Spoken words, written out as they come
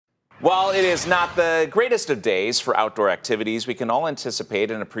While it is not the greatest of days for outdoor activities, we can all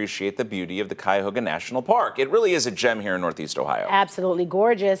anticipate and appreciate the beauty of the Cuyahoga National Park. It really is a gem here in Northeast Ohio. Absolutely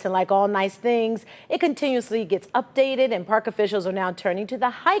gorgeous, and like all nice things, it continuously gets updated, and park officials are now turning to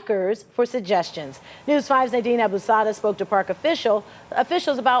the hikers for suggestions. News 5's Nadine Abusada spoke to park officials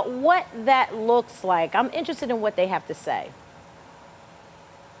about what that looks like. I'm interested in what they have to say.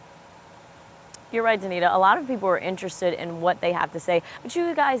 You're right, Danita. A lot of people are interested in what they have to say, but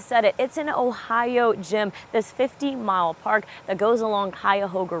you guys said it. It's an Ohio gym, this 50-mile park that goes along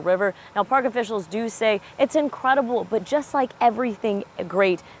Cuyahoga River. Now, park officials do say it's incredible, but just like everything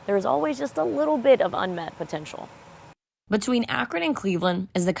great, there's always just a little bit of unmet potential. Between Akron and Cleveland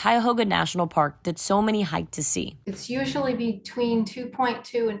is the Cuyahoga National Park that so many hike to see. It's usually between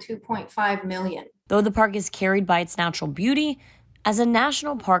 2.2 and 2.5 million. Though the park is carried by its natural beauty, as a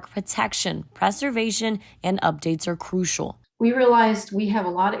national park, protection, preservation, and updates are crucial. We realized we have a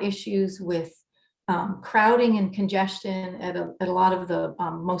lot of issues with crowding and congestion at a lot of the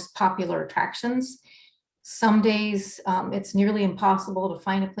most popular attractions. Some days it's nearly impossible to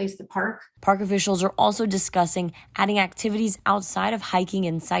find a place to park. Park officials are also discussing adding activities outside of hiking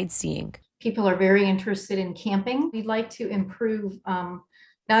and sightseeing. People are very interested in camping. We'd like to improve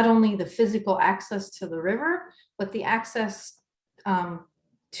not only the physical access to the river, but the access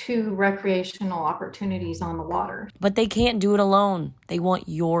to recreational opportunities on the water. But they can't do it alone. They want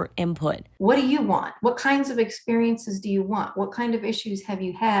your input. What do you want? What kinds of experiences do you want? What kind of issues have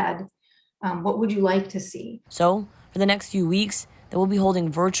you had? What would you like to see? So, for the next few weeks, they will be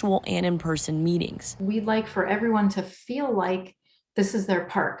holding virtual and in-person meetings. We'd like for everyone to feel like this is their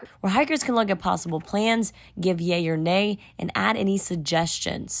park, where hikers can look at possible plans, give yay or nay, and add any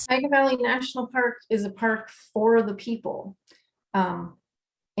suggestions. Cuyahoga Valley National Park is a park for the people.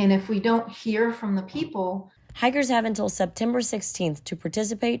 And if we don't hear from the people, hikers have until September 16th to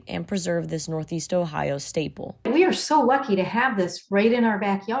participate and preserve this Northeast Ohio staple. We are so lucky to have this right in our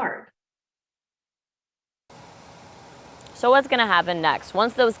backyard. So what's going to happen next?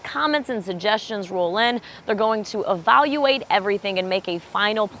 Once those comments and suggestions roll in, they're going to evaluate everything and make a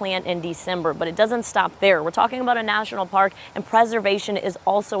final plan in December. But it doesn't stop there. We're talking about a national park, and preservation is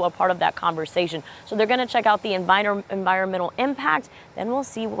also a part of that conversation. So they're going to check out the environmental impact. Then we'll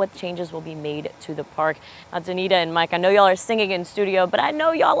see what changes will be made to the park. Now, Danita and Mike, I know y'all are singing in studio, but I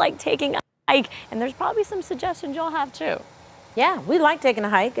know y'all like taking a hike, and there's probably some suggestions y'all have too. Yeah, we like taking a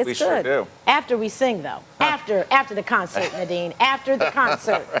hike. It's we good. Sure do. After we sing, though. After the concert, Nadine. After the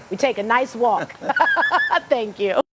concert, we take a nice walk. Thank you.